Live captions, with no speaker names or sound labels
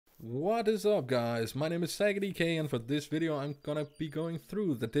What is up, guys? My name is SagaDK, and for this video I'm gonna be going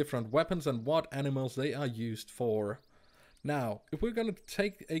through the different weapons and what animals they are used for. Now, if we're gonna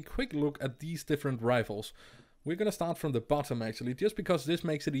take a quick look at these different rifles, we're gonna start from the bottom actually, just because this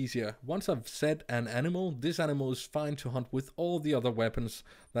makes it easier. Once I've set an animal, this animal is fine to hunt with all the other weapons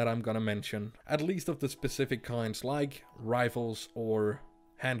that I'm gonna mention. At least of the specific kinds, like rifles or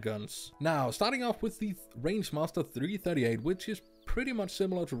handguns. Now, starting off with the Rangemaster 338, which is pretty much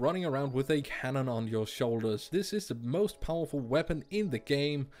similar to running around with a cannon on your shoulders. This is the most powerful weapon in the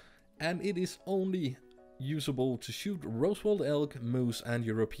game, and it is only usable to shoot Roosevelt elk, moose and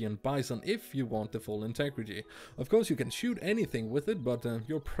European bison if you want the full integrity. Of course you can shoot anything with it, but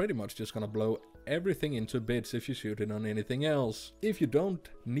you're pretty much just gonna blow everything into bits if you shoot it on anything else. If you don't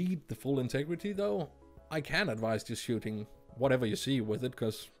need the full integrity though, I can advise just shooting whatever you see with it,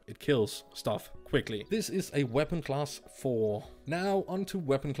 because it kills stuff quickly. This is a weapon class 4. Now on to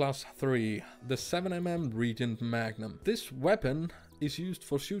weapon class 3, the 7mm Regent Magnum. This weapon is used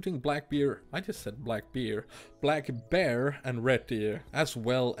for shooting black bear and red deer, as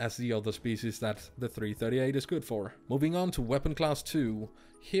well as the other species that the 338 is good for. Moving on to weapon class 2,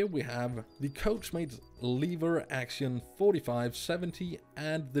 here we have the Coachmate Lever Action 45-70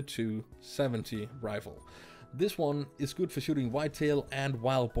 and the 270 rifle. This one is good for shooting whitetail and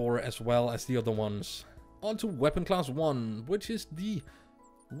wild boar as well as the other ones. On to weapon class 1, which is the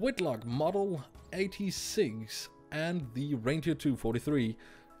Whitlock Model 86 and the Ranger 243.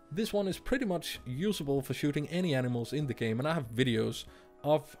 This one is pretty much usable for shooting any animals in the game, and I have videos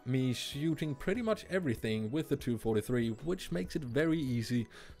of me shooting pretty much everything with the 243, which makes it very easy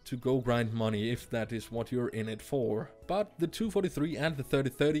to go grind money if that is what you're in it for. But the 243 and the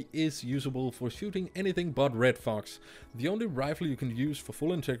 3030 is usable for shooting anything but red fox. The only rifle you can use for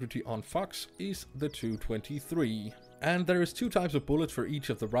full integrity on fox is the 223. And there is two types of bullets for each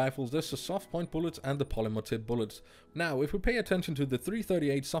of the rifles. There's the soft point bullets and the polymer tip bullets. Now, if we pay attention to the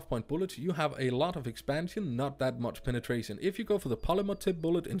 338 soft point bullets, you have a lot of expansion, not that much penetration. If you go for the polymer tip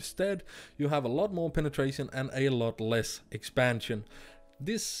bullet instead, you have a lot more penetration and a lot less expansion.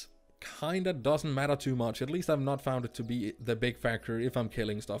 This kinda doesn't matter too much. At least I've not found it to be the big factor if I'm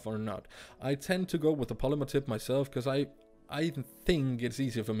killing stuff or not. I tend to go with the polymer tip myself because I think it's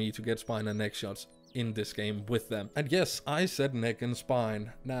easier for me to get spine and neck shots in this game with them. And yes, I said neck and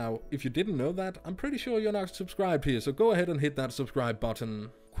spine. Now, if you didn't know that, I'm pretty sure you're not subscribed here, so go ahead and hit that subscribe button.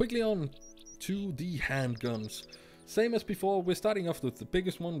 Quickly on to the handguns. Same as before, we're starting off with the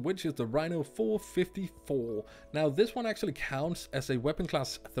biggest one, which is the Rhino 454. Now, this one actually counts as a weapon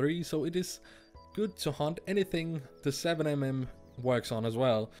class 3, so it is good to hunt anything the 7mm works on as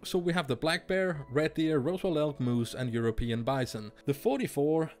well. So we have the black bear, red deer, Roosevelt elk, moose and European bison. The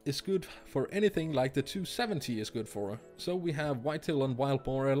 44 is good for anything like the 270 is good for. So we have whitetail and wild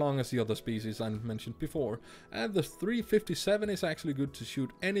boar along as the other species I mentioned before. And the 357 is actually good to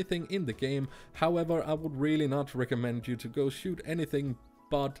shoot anything in the game. However, I would really not recommend you to go shoot anything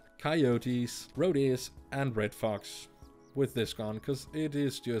but coyotes, roe deers and red fox with this gun, because it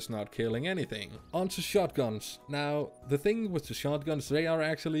is just not killing anything. On to shotguns. Now, the thing with the shotguns, they are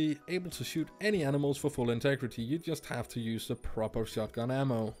actually able to shoot any animals for full integrity. You just have to use the proper shotgun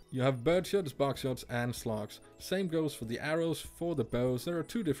ammo. You have bird shots, box shots and slugs. Same goes for the arrows. For the bows, there are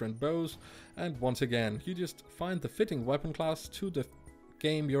two different bows, and once again, you just find the fitting weapon class to the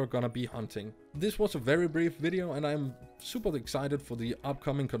game you're gonna be hunting. This was a very brief video, and I'm super excited for the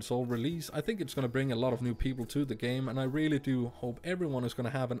upcoming console release. I think it's gonna bring a lot of new people to the game, and I really do hope everyone is gonna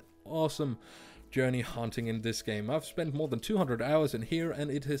have an awesome journey hunting in this game. I've spent more than 200 hours in here, and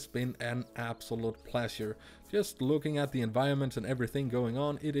it has been an absolute pleasure. Just looking at the environment and everything going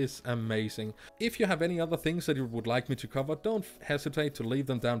on, it is amazing. If you have any other things that you would like me to cover, don't hesitate to leave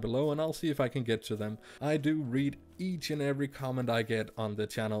them down below and I'll see if I can get to them. I do read each and every comment I get on the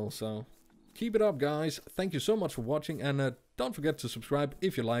channel, so keep it up, guys. Thank you so much for watching, and don't forget to subscribe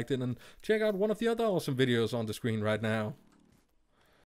if you liked it, and check out one of the other awesome videos on the screen right now.